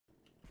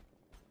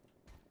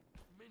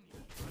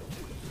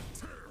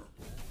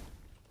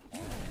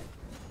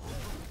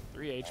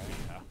3 HP,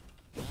 huh?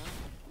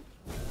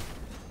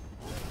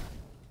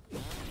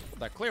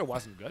 That clear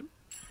wasn't good.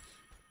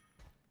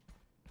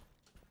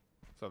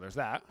 So there's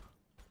that.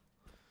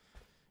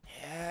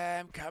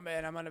 Yeah, I'm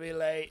coming. I'm gonna be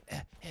late.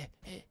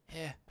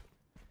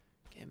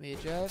 Give me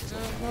just a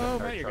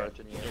moment. You're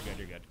good. You're good.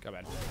 You're good. Come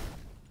in.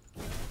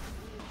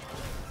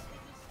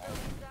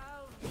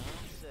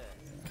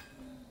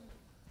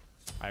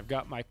 I've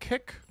got my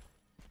kick.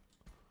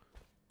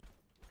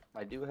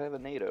 I do have a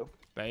NATO.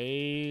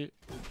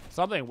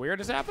 Something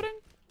weird is happening?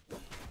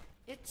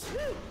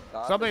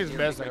 God, Something's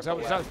missing.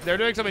 They're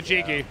doing something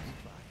cheeky. Yeah.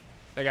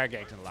 They got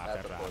ganked in the left That's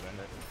after that.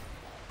 unfortunate.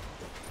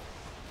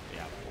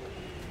 Yeah.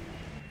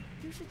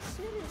 You should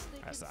seriously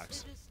That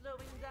sucks. consider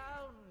slowing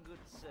down, good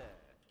sir.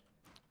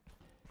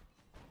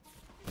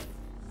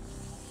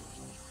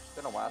 It's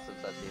been a while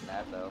since I've seen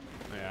that, though.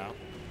 Yeah.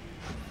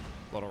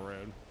 A little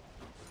rude.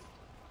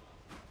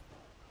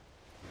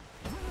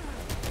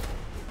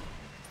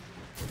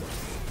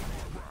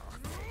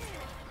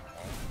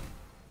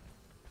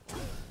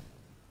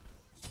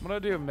 I'm gonna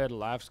do mid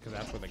left because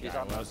that's where the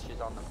guy was. She's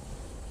on them.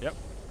 Yep.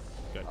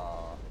 Good.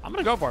 I'm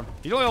gonna go for him.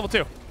 He's only level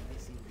 2.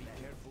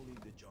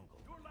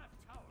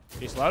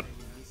 He's slowed.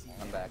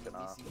 I'm backing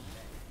off.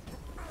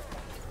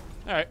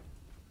 Alright.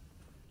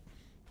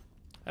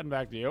 Heading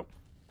back to you.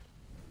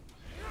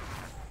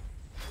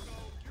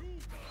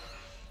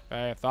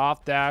 Okay,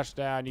 Thoth dash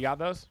down. You got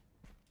those?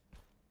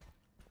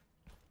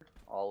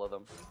 All of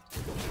them.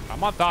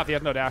 I'm on Thoth. He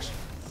has no dash.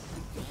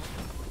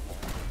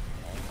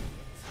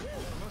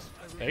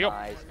 There you go.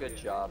 Nice. Good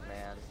job,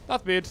 man.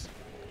 Thoth beats.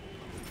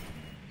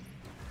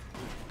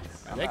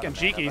 They can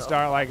cheeky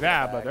start like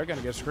that, but they're going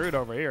to get screwed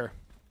over here.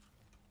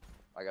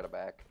 I got a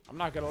back. I'm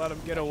not going to let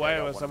them get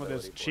away with some of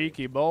this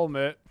cheeky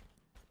bullshit.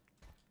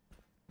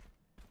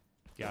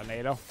 Got a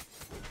NATO.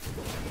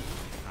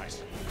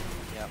 Nice.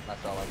 Yep,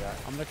 that's all I got.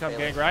 I'm going to come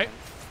gank right.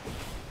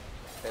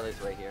 Bailey's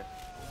right here.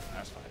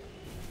 That's fine.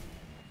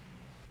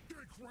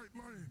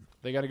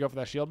 They got to go for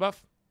that shield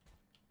buff?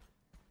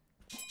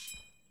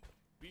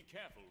 Be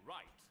careful,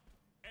 right.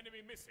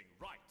 Enemy missing,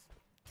 right.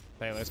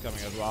 Bailey's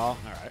coming as well.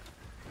 All right.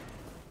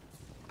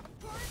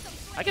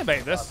 I can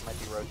bait this. Might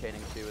be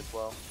rotating too as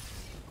well.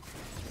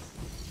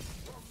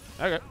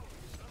 Okay.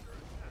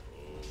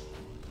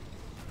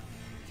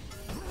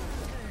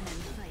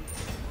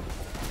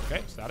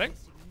 Okay, starting.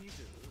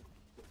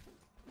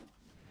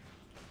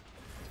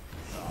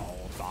 Oh,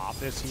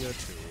 Thoth is here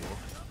too.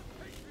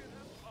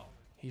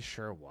 He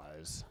sure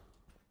was.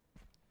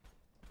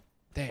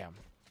 Damn.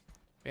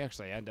 We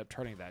actually end up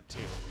turning that too.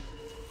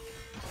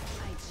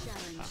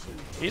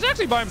 He's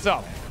actually by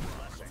himself.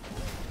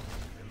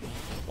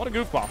 What a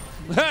goofball.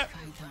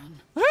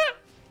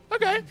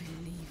 Okay.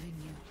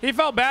 He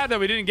felt bad that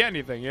we didn't get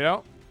anything, you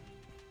know?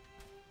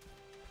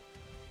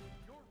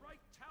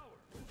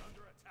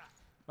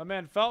 My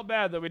man felt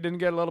bad that we didn't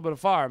get a little bit of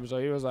farm, so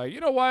he was like, you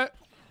know what?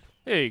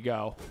 Here you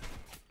go.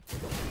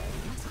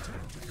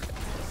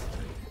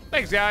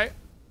 Thanks, guy.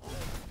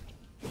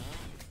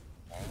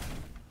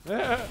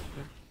 Mm-hmm.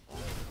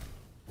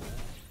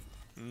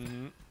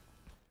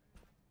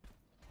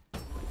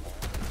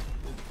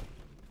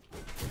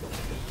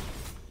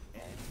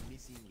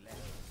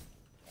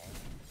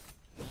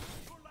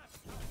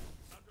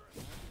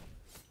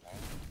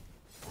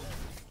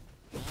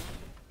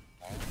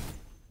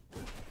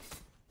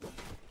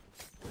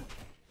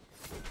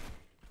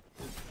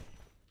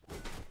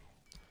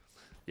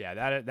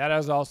 Yeah, that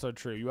is also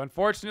true. You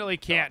unfortunately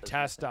can't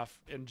test stuff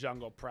in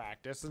jungle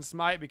practice and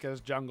Smite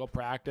because jungle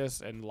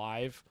practice and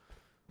live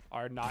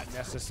are not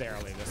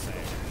necessarily the same.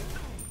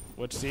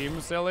 Which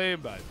seems silly,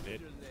 but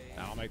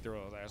I'll make the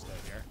rules as they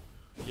here.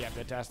 You have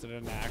to test it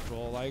in the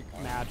actual like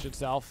match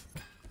itself.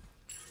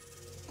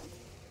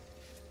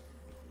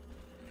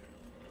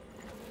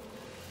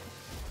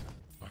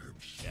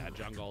 Yeah,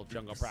 jungle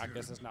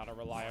practice is not a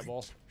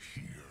reliable.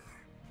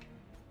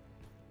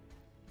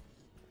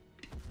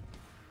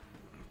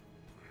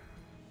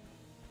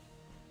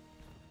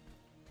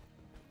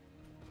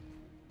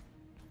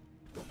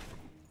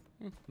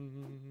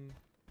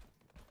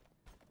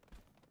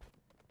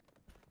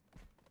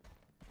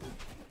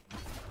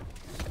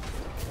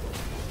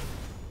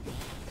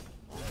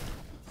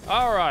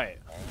 All right.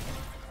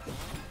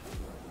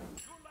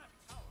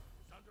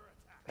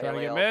 Trying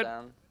to get mid.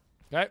 Down.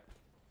 Okay.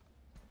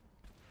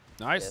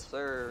 Nice. Yes,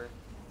 sir.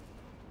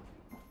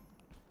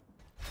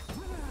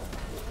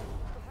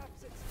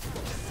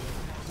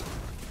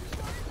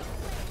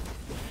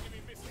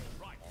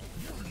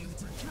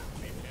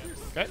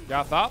 Okay,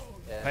 got that.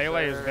 Yes,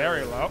 Pele is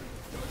very low.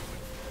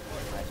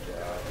 Nice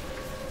job.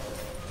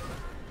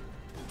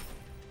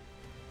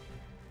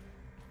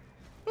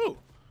 Ooh.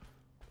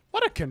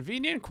 What a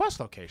convenient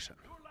quest location.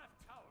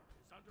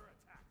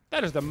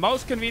 That is the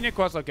most convenient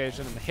quest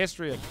location in the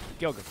history of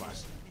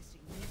Gilgamesh.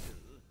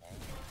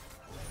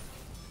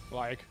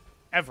 Like,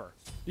 ever.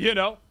 You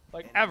know?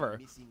 Like, ever.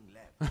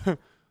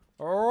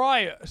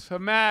 Right.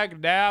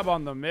 Smack dab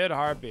on the mid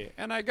heartbeat.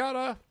 And I got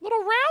a little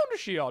round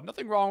shield.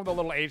 Nothing wrong with a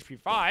little HP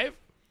 5.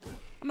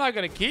 I'm not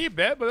going to keep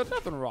it, but there's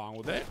nothing wrong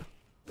with it.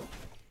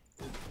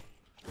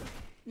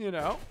 You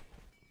know.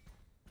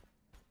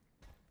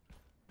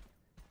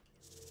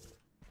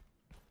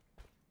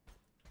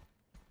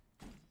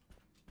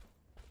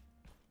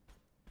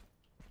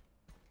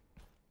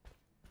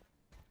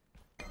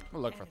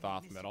 We'll look for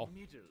Thoth middle.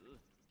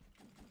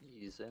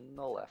 He's in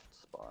the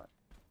left spot.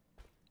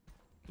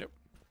 Yep.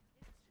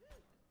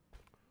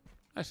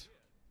 Nice.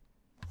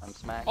 I'm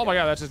smacked. Oh my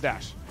god, that's his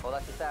dash. Oh,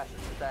 that's his dash.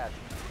 That's his dash.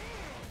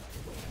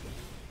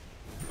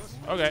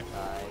 Okay.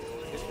 Nice.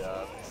 Good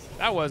job.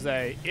 That was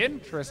a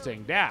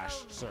interesting dash,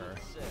 sir.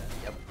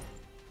 Yep.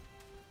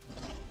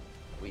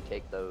 We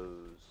take those.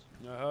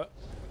 Uh-huh.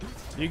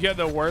 You get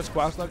the worst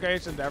quest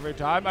locations every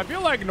time. I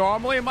feel like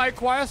normally my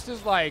quest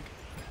is like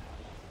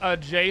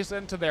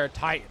adjacent to their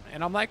Titan.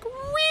 And I'm like,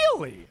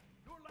 really?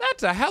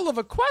 That's a hell of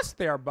a quest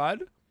there,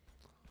 bud.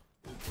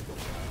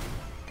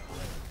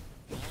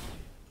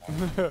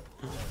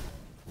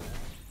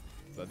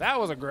 So that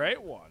was a great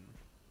one.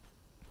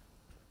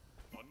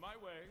 On my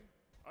way.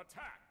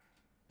 Attack.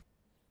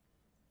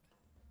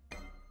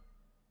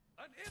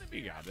 An enemy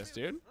You got has this,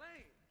 been dude.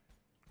 slain.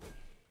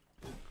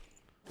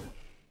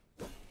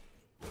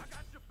 I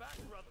got your back,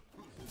 brother.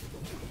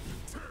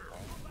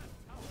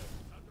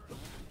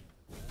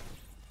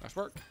 Nice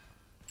work.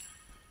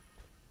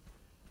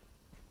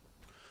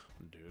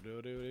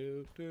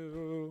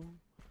 Do.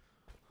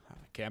 I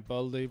can't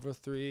believe we're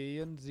 3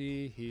 and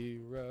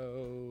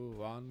 0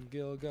 on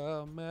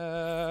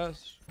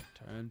Gilgamesh.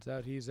 Turns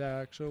out he's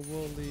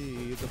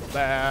actually the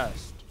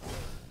best.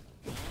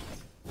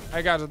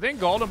 Hey guys, I think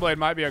Golden Blade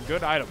might be a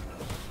good item.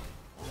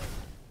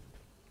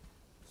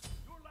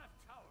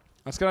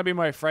 That's gonna be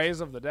my phrase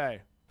of the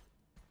day.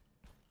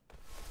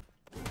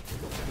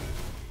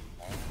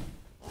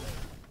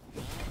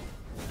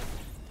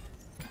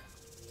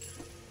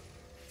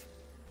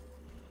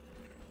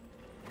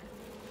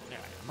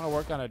 I'm gonna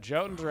work on a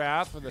Jotun's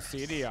Wrath for the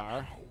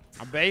CDR.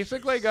 I'm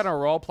basically gonna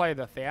roleplay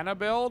the Thana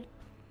build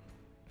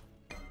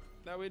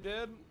that we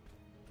did.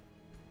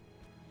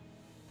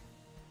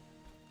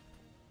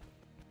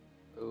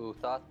 Ooh,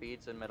 Thoth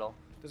beads in middle.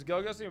 Does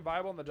Gilgamesh seem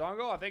viable in the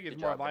jungle? I think he's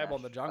Good more job, viable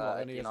in Ganesh. the jungle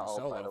than he is in Athena ult,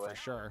 by the solo way. for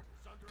sure.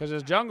 Because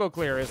his jungle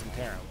clear isn't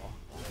terrible.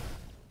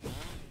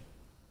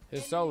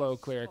 His solo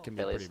clear can be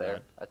Pele's pretty there.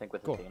 bad. I think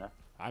with Cool. Athena.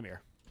 I'm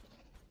here.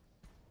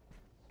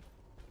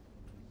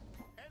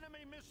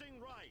 Enemy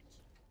missing right.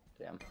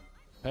 Damn.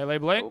 Pele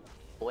blink.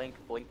 Oh,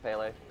 blink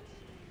Pele.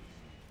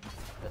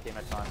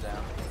 Athena taunt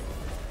down.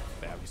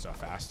 Damn, he's so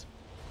fast.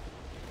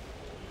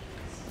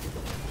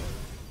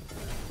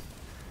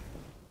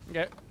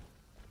 Okay.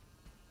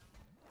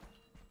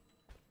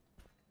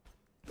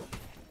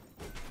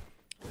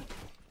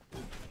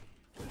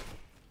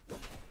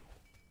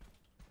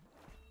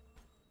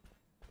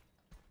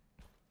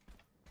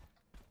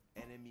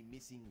 Enemy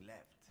missing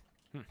left.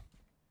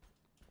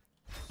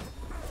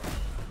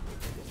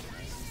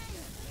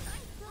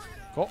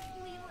 Cool.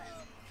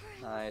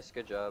 Nice,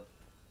 good job.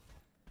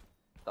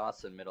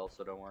 Thoth's in middle,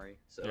 so don't worry.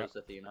 So Yep. is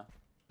Athena.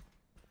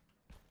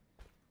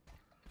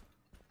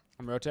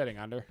 I'm rotating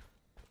under.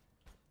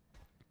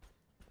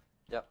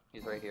 Yep,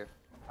 he's right here.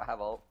 I have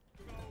ult.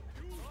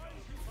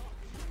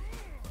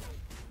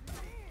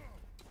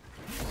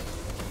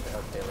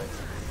 Okay,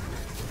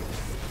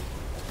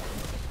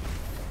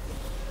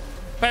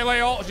 Pele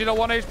ult. She did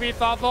 1 HP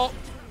Thoth ult.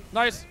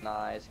 Nice.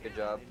 nice, good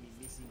job. Enemy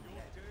missing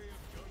left.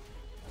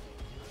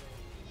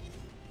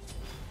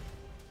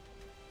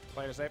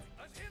 Play to save.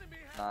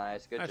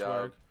 Nice, good Nice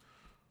job. work.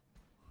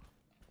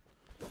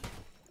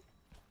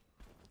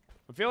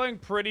 I'm feeling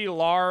pretty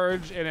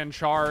large and in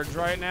charge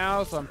right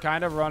now, so I'm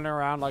kind of running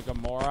around like a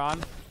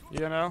moron,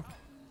 you know?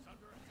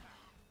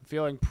 I'm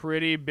feeling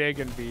pretty big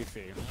and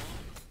beefy.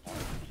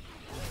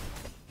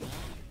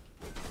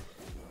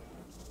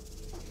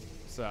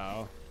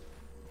 So.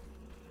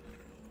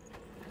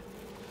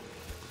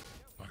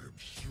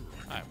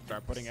 I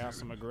start putting out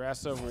some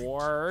aggressive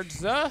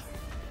wards. I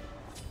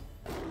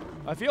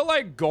feel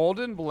like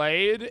Golden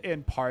Blade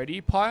in Party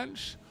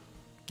Punch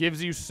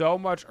gives you so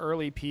much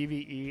early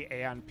PvE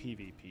and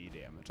PvP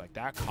damage. Like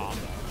that combo,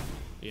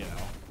 you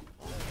know.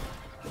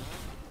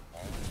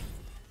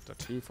 It's a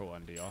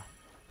 2-for-1 deal.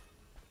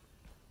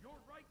 Your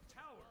right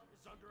tower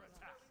is under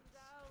attack.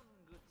 Down,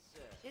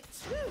 good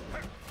sir.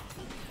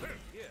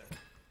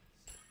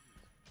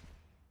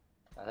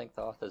 I think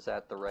Thoth is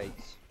at the right.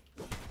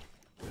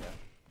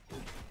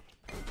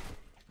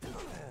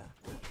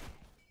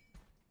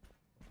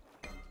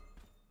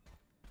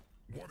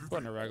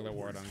 Putting a regular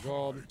ward on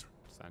gold.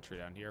 Sentry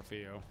down here for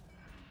you.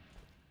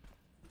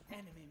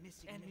 Enemy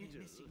missing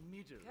middle.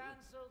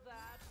 Cancel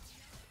that.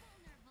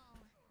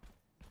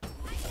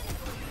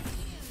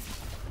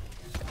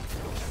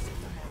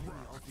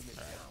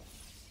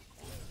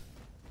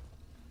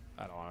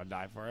 I don't want to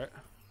die for it.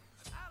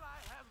 Ally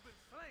has been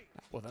slain.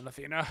 With an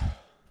Athena.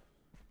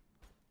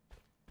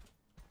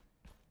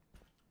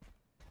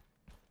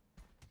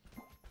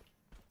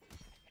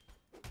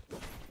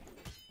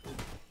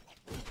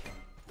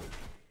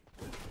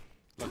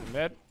 Looking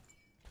mid.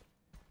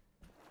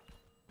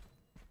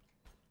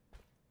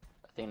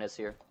 Athena's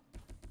here.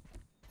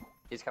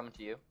 He's coming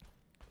to you.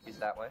 He's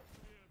that way.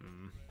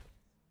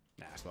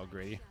 Nah, it's a little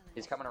greedy.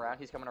 He's coming around.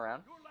 He's coming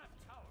around.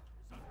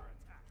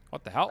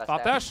 What the hell? That's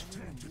Thought dash. dash?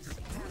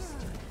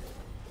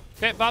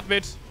 Okay, thought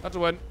beats. That's a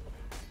win.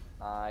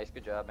 Nice.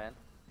 Good job, man.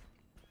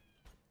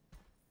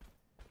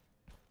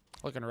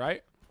 Looking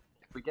right.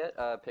 If we get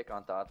pick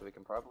on Thought, we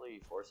can probably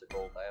force a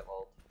gold. I have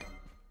ult.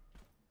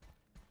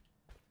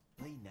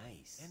 Play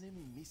nice.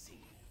 Enemy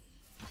missing.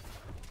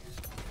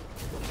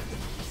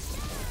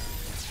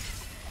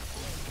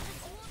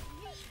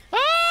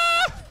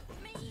 Ah!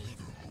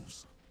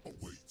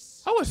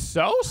 That was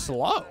so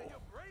slow.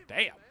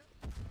 Damn.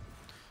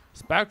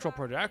 Spectral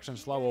projection,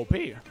 slow OP.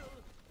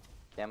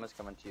 Gamma's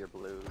coming to your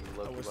blue.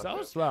 It was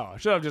so slow. I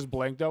should have just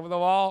blinked over the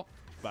wall,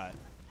 but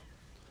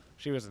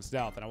she was in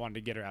stealth, and I wanted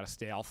to get her out of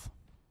stealth.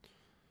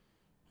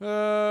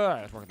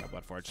 Let's work on that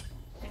Blood Forge.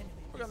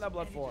 Work on that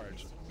Blood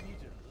Forge.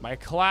 My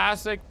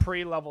classic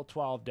pre-level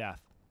 12 death,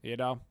 you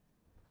know?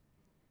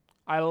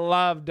 I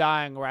love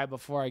dying right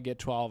before I get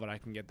 12 and I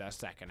can get that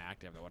second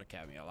active that would have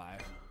kept me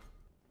alive.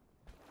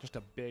 Just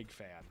a big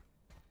fan.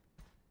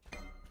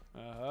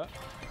 Uh-huh.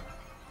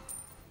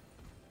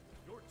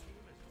 Your team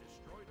has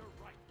destroyed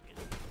a right in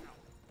the tower.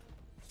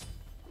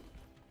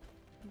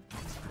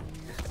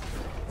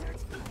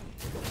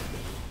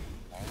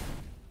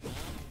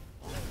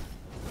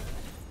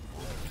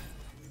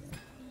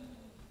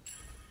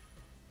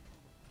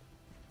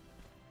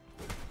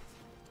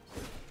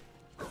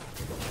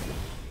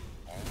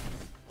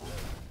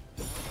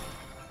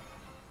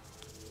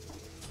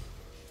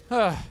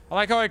 I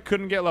like how I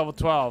couldn't get level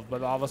 12,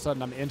 but all of a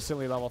sudden I'm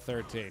instantly level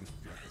 13.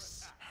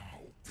 Yes,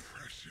 how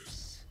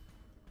precious.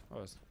 That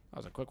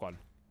was a quick one.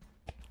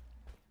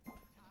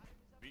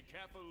 Be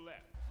careful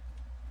left.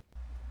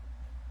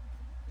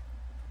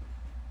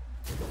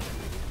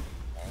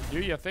 Do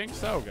you think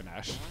so,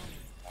 Ganesh?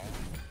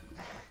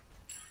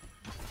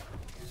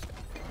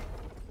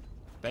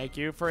 Thank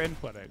you for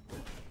inputting.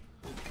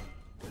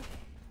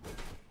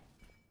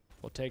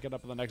 We'll take it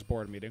up in the next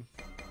board meeting.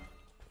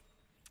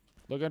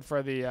 Looking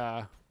for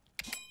the,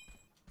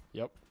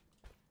 yep.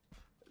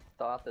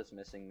 Thoth is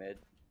missing mid.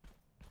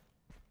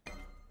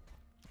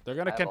 They're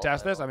gonna I have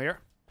contest all this. that. I'm here.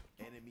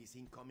 Enemies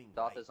incoming.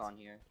 Thoth right. is on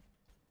here.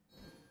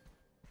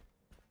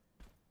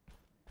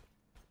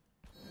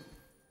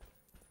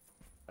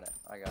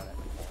 I got it.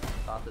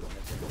 Thoth is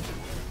missing.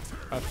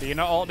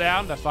 Athena ult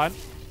down. That's fine.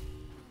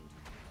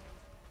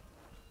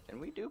 Can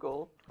we do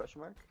gold?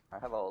 Question mark. I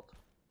have ult.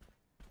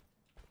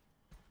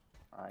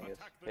 I guess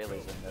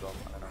Haley's in middle.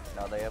 I don't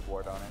know. No, they have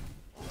ward on it.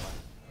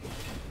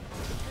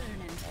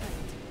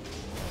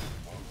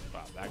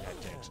 Wow, that guy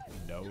takes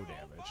no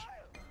damage.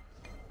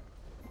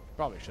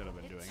 Probably should have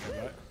been doing it,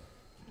 but.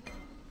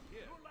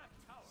 Your left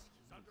tower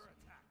is under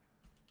attack.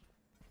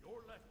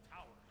 Your left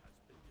tower has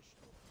been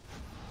destroyed.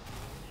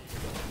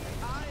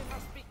 I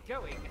must be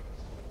going.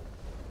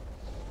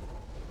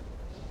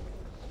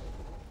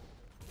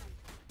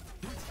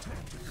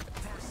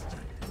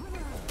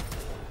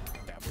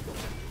 Damn.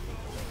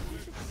 You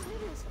should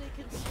seriously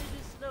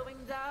consider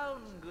slowing down,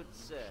 good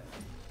sir.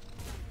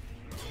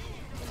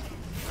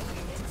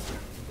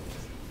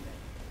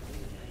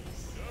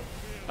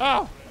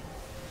 Oh!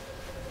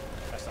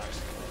 That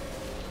sucks.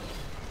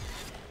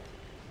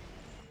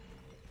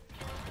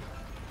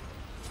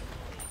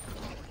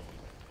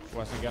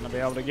 Wasn't gonna be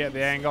able to get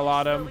the angle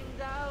on him. Slowing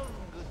down,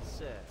 good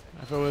sir.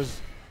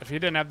 If he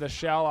didn't have the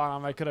shell on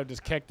him, I could have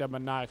just kicked him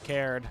and not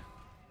cared.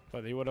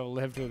 But he would have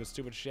lived through the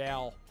stupid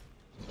shell.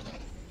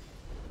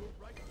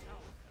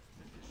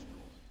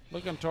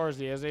 Looking towards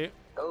the Izzy.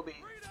 Kobe.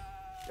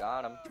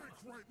 Got him.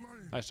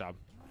 Nice job.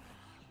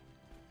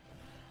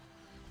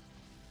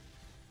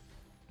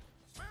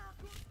 To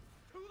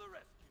the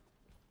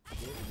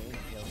rescue.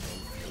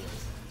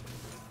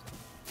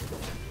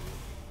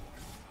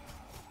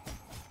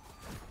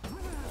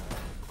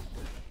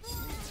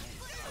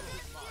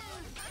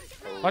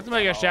 I'd like to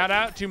make a shout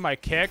out to my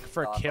kick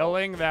for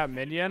killing that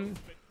minion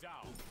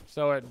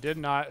so it did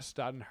not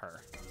stun her.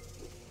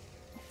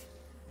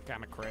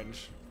 Kind of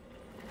cringe.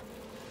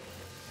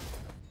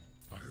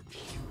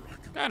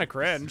 Kind of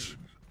cringe.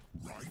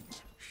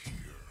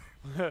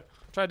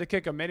 Tried to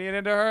kick a minion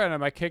into her, and then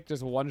my kick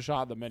just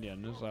one-shot the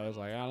minion. So I was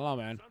like, I don't know,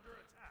 man.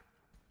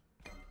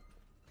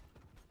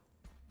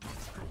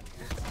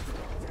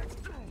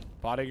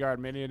 Bodyguard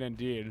minion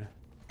indeed.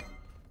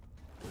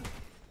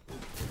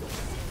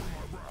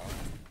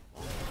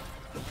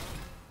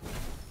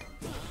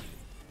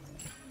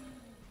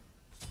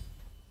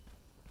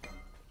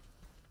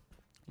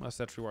 Let's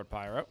set reward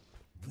pyro.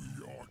 We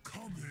are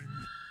coming.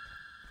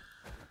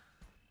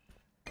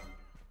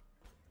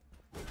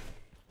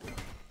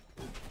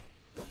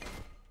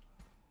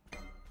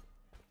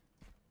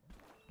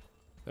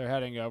 They're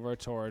heading over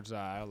towards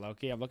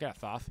Loki. I'm looking at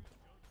Thoth.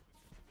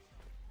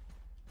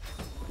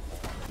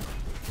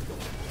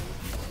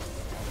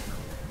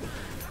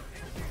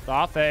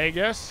 Thoth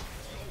Aegis.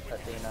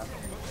 Athena.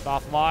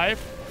 Thoth live.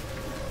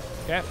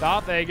 Okay,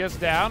 Thoth Aegis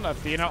down.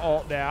 Athena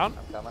ult down.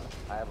 I'm coming.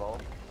 I have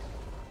ult.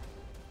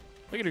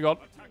 We can do gold.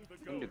 You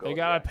can do They gold,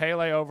 got yeah. a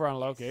Pele over on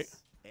Loki.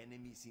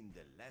 Enemies in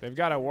the left. They've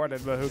got it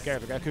warded, but who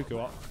cares? We got Cuckoo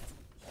ult.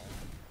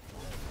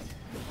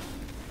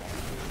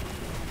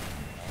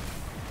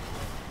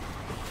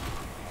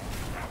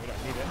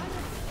 Need it.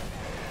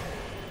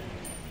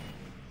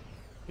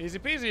 Easy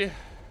peasy.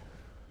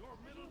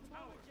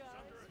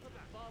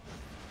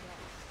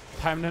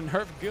 Time to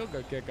nerf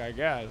Gilga kick, I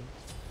guess.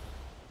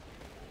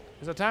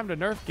 Is it time to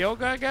nerf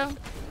Gilga again?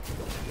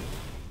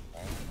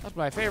 That's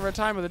my favorite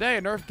time of the day,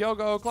 nerf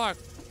Gilga o'clock.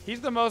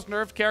 He's the most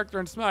nerfed character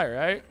in Smite,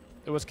 right?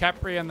 It was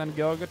Kepri and then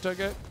Gilga took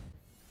it.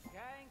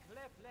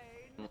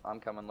 I'm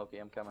coming, Loki,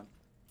 I'm coming.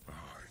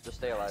 Just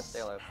stay alive, stay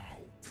alive.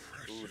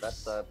 Ooh,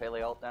 that's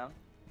Pele ult down.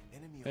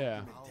 Enemy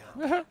Yeah.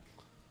 ultimate down.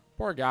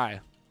 Poor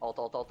guy. Ult,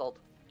 ult, ult, ult.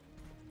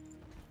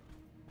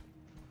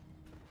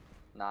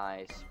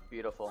 Nice,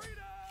 beautiful.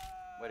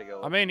 Way to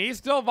go. I mean, he's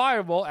still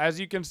viable, as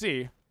you can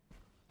see.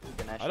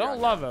 Gilgamesh, I you're don't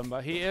on love now. him,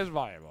 but he is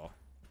viable.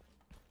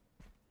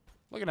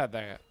 Looking at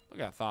that. Look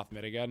at Thoth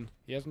mid again.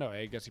 He has no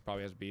egg. Guess he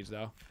probably has beads,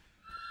 though.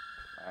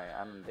 Alright,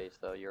 I'm in base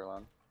though, you're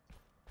alone.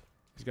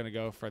 He's going to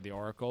go for the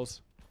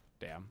oracles.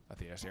 Damn,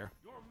 Athena's here.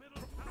 Your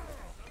middle tower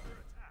is under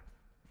attack.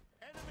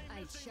 Enemy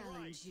I missing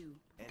challenge right. you.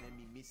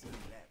 Enemy missing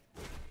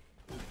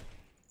left.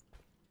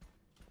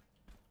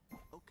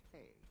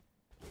 Okay.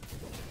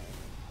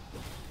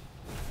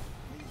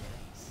 Play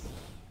nice.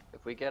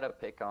 If we get a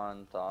pick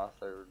on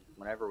Thoth or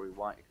whenever we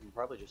want, you can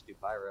probably just do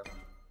Pyro.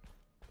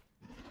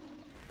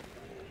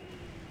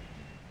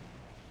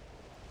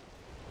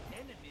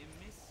 Enemy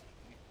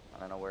missing. I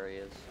don't know where he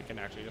is. We can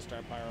actually just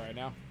start pyro right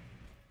now.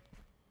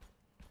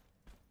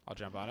 I'll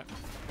jump on it.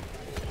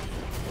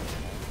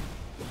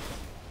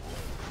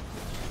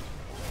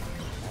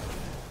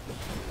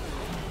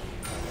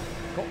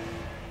 Cool.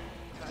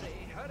 Hurry,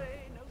 hurry,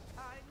 no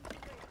time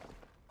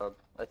to wait.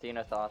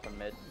 Athena, Thoth, and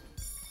mid.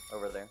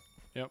 Over there.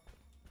 Yep.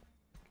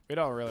 We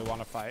don't really want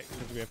to fight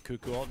because we have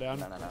Cuckoo ult down.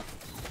 No.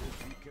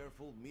 Be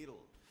careful middle.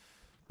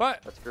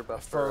 But Let's group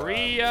up for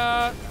free,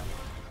 roughly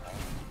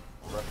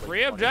free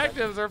 20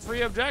 objectives are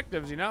free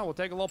objectives, you know? We'll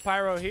take a little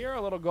pyro here,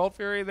 a little gold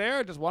fury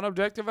there, just one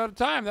objective at a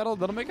time. That'll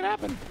make it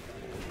happen.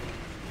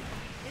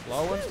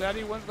 Slow and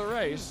steady wins the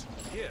race.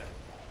 Yeah.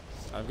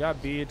 I've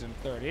got beads in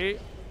 30.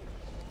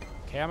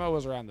 Camo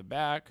was around the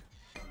back.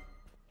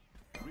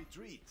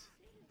 Retreat.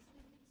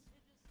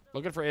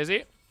 Looking for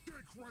Izzy. Take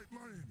right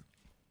lane.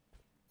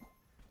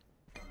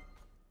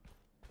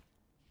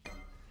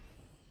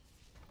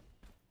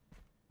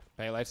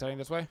 Pay light setting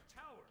this way.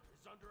 Tower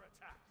is under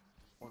attack.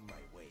 On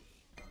my way.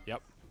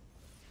 Yep.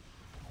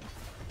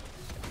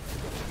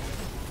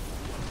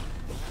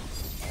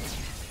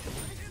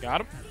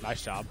 Got him.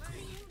 Nice job.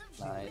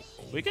 Nice.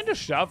 We can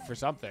just shove for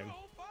something.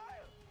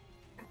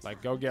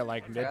 Like go get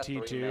like I mid got three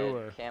T2 mid,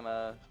 or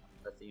Kama,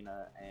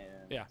 Athena,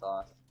 and Yeah.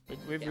 Thoth.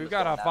 we've Kama's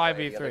got going a that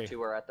way, The other 5v3.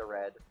 two are at the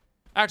red.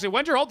 Actually,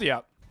 when's your ulti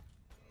up?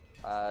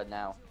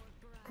 Now.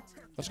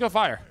 Let's go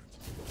fire.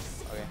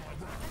 Okay.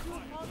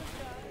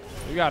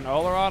 We got an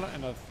Oleron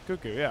and a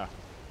Cuckoo, yeah.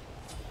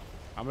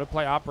 I'm gonna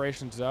play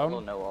Operation A little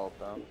Zone. no ult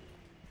though.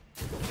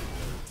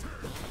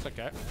 That's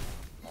okay.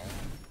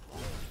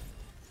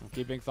 I'm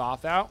keeping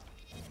Thoth out.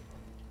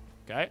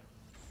 Okay.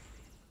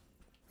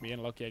 Me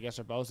and Loki, I guess,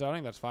 are both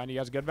zoning. That's fine. You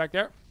guys good back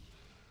there?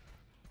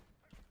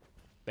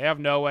 They have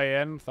no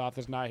way in. Thoth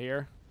is not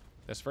here.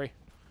 This free.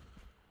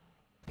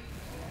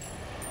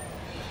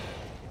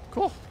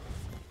 Cool.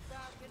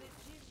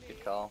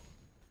 Good call.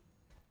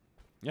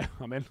 Yeah,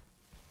 I'm in.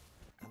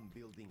 I'm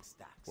building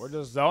stacks. We're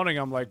just zoning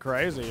them like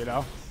crazy, you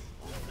know?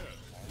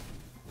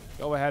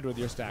 Go ahead with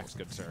your stacks,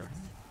 good sir.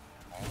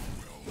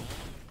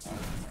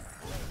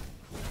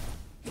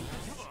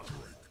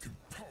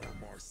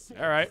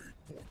 All right.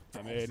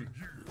 I mean,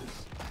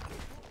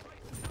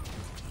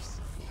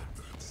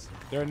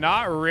 they're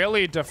not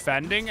really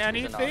defending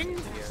anything,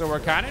 so we're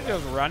kind of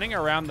just running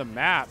around the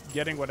map,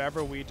 getting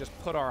whatever we just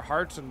put our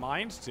hearts and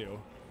minds to.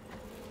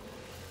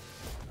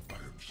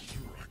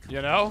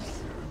 You know?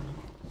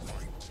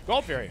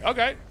 Gold Fury,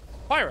 okay.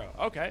 Pyro,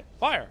 okay.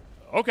 Fire,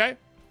 okay.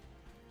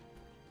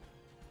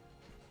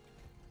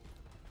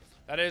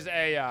 That is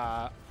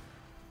a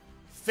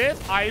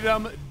 5th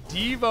item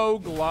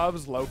Devo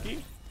Gloves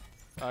Loki.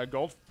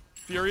 Gold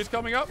Fury's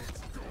coming up.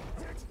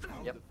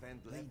 Yep.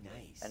 Defend play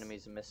nice.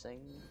 Enemies missing.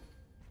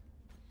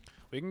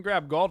 We can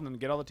grab gold and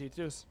get all the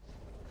T2s.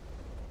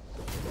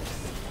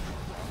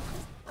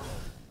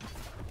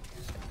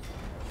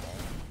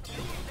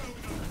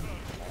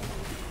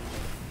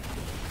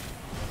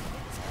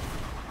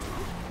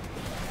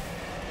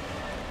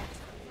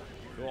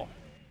 Cool.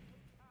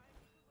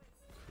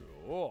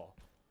 Cool.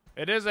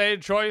 It is a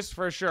choice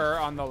for sure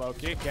on the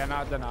Loki.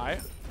 Cannot deny.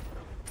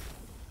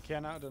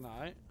 Cannot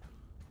deny.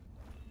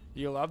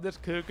 You love this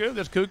Cuckoo?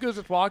 This Cuckoo's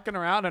just walking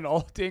around and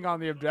ulting on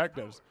the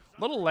objectives.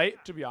 A little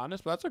late, to be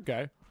honest, but that's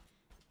okay.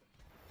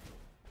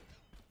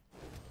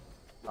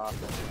 Thoth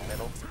in the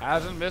middle.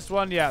 Hasn't missed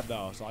one yet,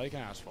 though. That's all you can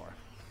ask for.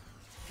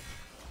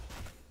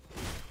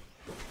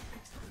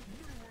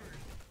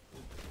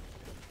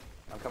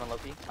 I'm coming,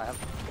 Loki. I have.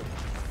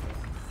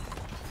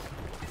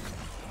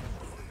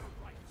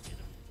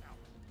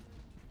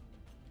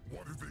 Why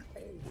do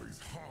they always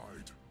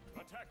hide?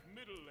 Attack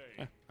middle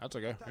lane. That's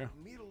okay. Yeah.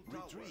 Middle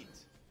retreat.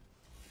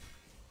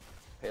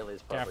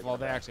 Pele's probably Careful, gonna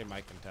they back. actually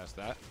might contest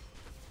that.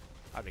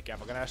 I'd be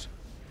careful, Ganesh.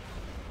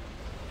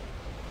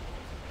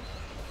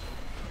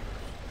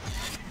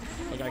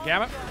 Looking at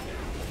Gamut.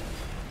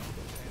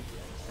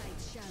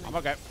 I'm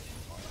okay.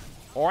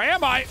 Or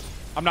am I?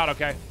 I'm not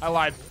okay. I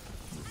lied.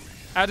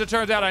 As it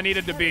turns out, I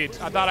needed to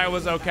beat. I thought I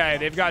was okay.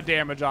 They've got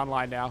damage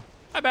online now.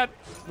 I bet.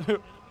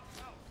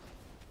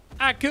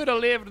 I could have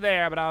lived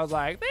there, but I was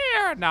like,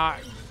 they're not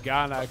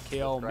gonna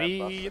kill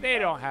me. They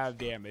don't have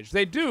damage.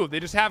 They do. They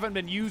just haven't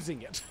been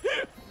using it.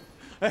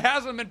 It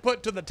hasn't been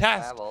put to the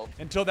test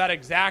until that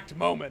exact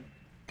moment.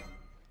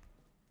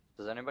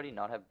 Does anybody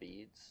not have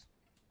beads?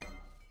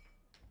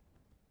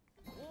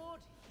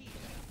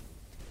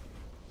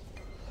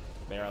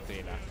 They're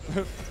Athena.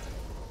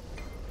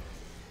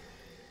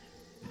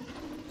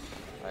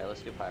 Alright,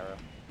 let's do Pyro.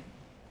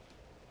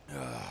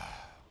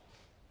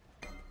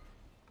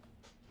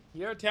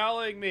 You're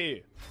telling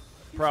me,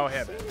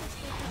 prohibit,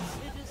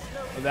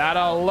 that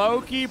a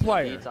Loki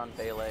player Beads on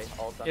Pele,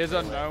 ult on is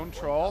a Pele, known ult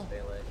troll?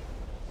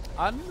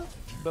 on Pele.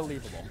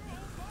 Unbelievable.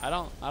 I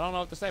don't know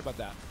what to say about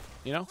that.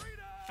 You know?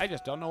 I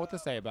just don't know what to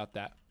say about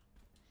that.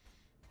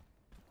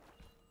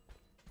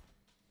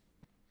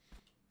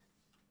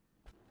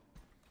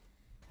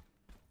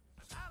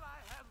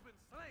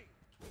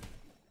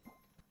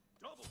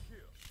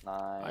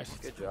 Nice.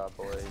 Good job,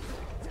 boys.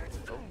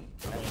 Oh,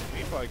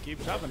 People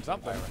keep shoving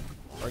something.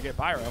 Or get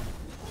Pyro. Your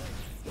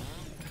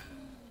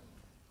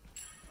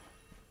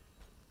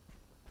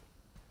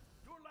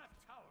left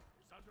tower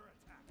is under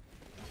attack.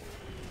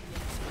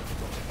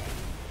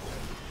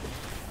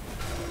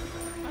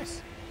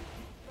 Nice.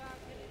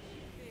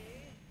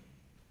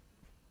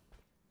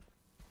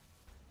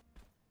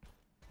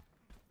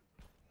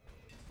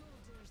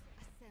 Soldiers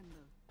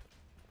assemble.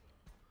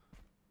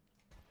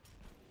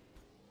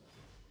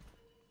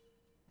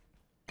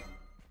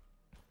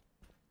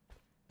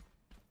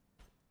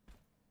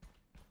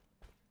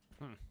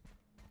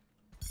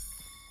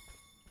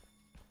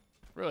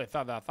 Really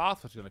thought that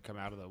Thoth was going to come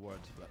out of the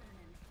woods, but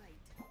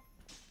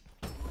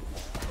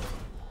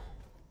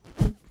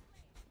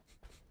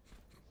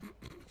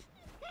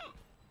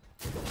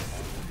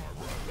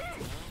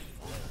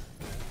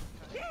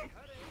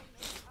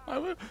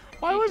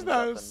why was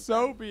that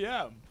so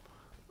BM?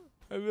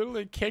 I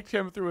literally kicked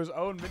him through his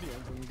own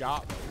minions and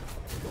got me.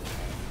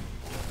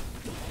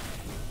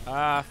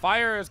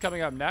 Fire is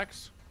coming up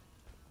next.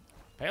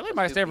 Pele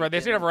might stay right. They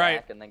stayed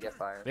right. And then get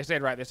fire. They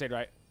stayed right. They stayed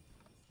right.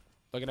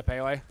 Looking at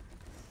Pele.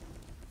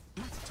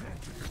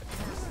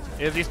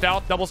 Is he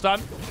stealth? Double stun.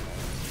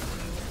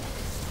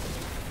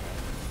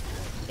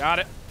 Got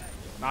it.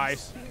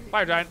 Nice.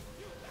 Fire giant.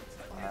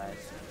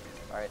 Nice.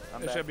 Alright, I'm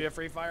This back. should be a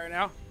free fire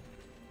now.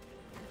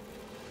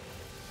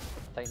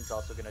 Titan's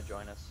also gonna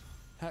join us.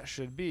 That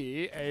should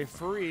be a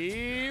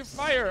free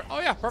fire. Oh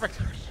yeah, perfect.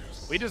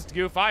 We just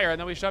do fire and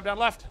then we shove down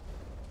left.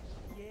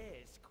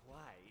 Yes,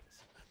 quite.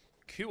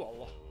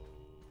 Cool.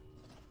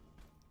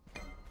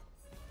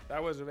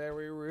 That was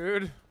very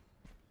rude.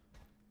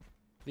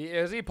 The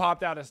Izzy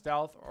popped out of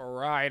stealth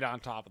right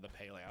on top of the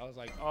Pele. I was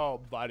like, oh,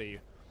 buddy.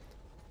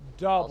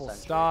 Double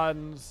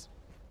stuns.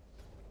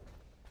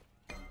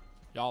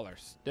 Y'all are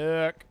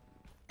stuck.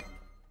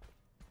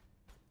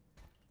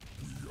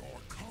 We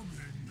are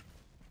coming.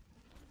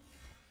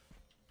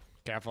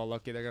 Careful,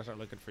 Loki. They're going to start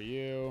looking for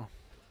you.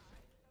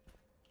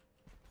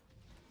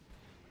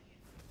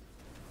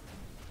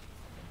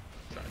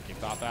 Trying to keep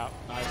top out.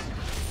 Nice.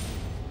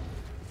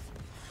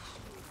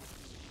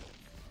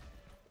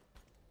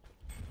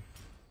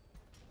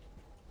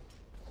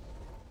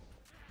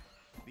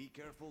 Be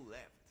careful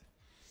left.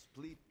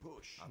 Split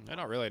push. They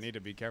don't really need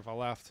to be careful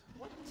left.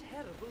 What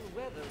terrible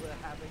weather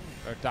we're having.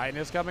 Their Titan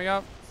is coming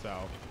up, so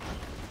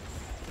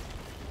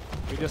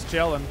we just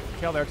chill and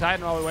kill their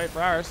Titan while we wait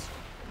for ours.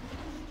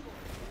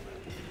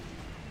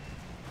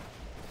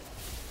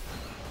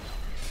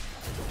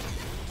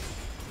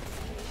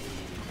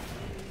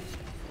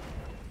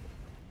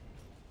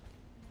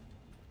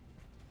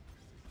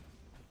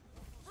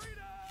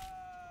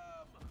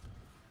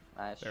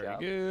 Nice Very job.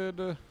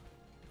 good.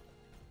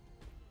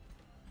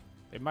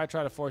 They might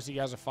try to force you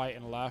guys to fight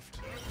in left.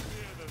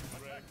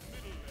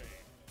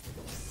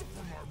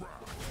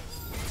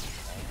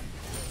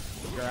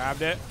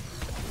 Grabbed it.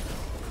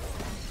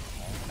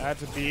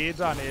 That's beads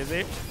on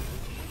Izzy.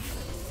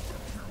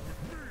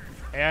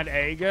 And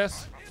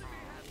Aegis.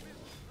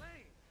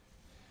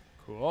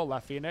 Cool,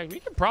 left Phoenix. We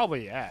can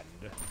probably end.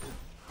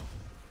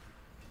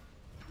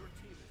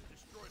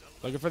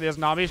 Looking for the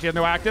Iznami. She has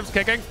no actives.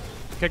 Kicking.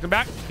 Kicked him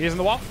back. He's in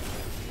the wall.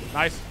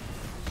 Nice.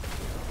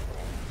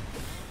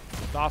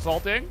 Dots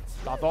ulting.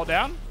 Dot ult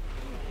down.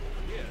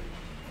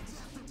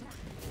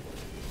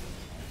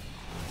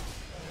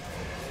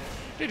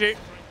 GG.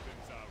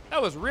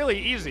 That was really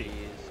easy.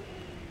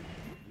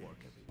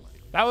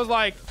 That was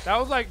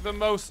like the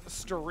most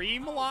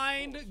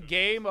streamlined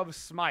game of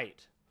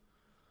Smite.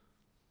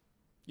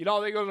 You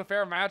don't think it was a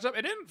fair matchup?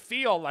 It didn't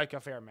feel like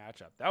a fair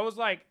matchup. That was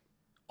like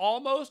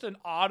almost an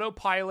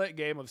autopilot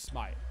game of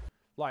Smite.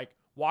 Like,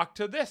 walk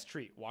to this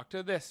tree, walk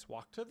to this,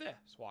 walk to this,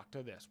 walk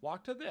to this,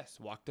 walk to this,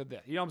 walk to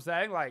this. You know what I'm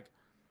saying? Like,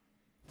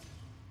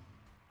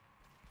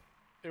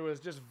 it was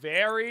just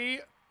very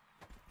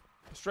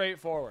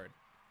straightforward.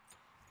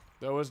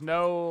 There was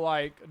no,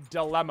 like,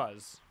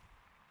 dilemmas.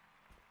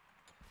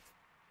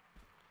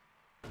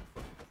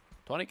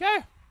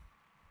 20K?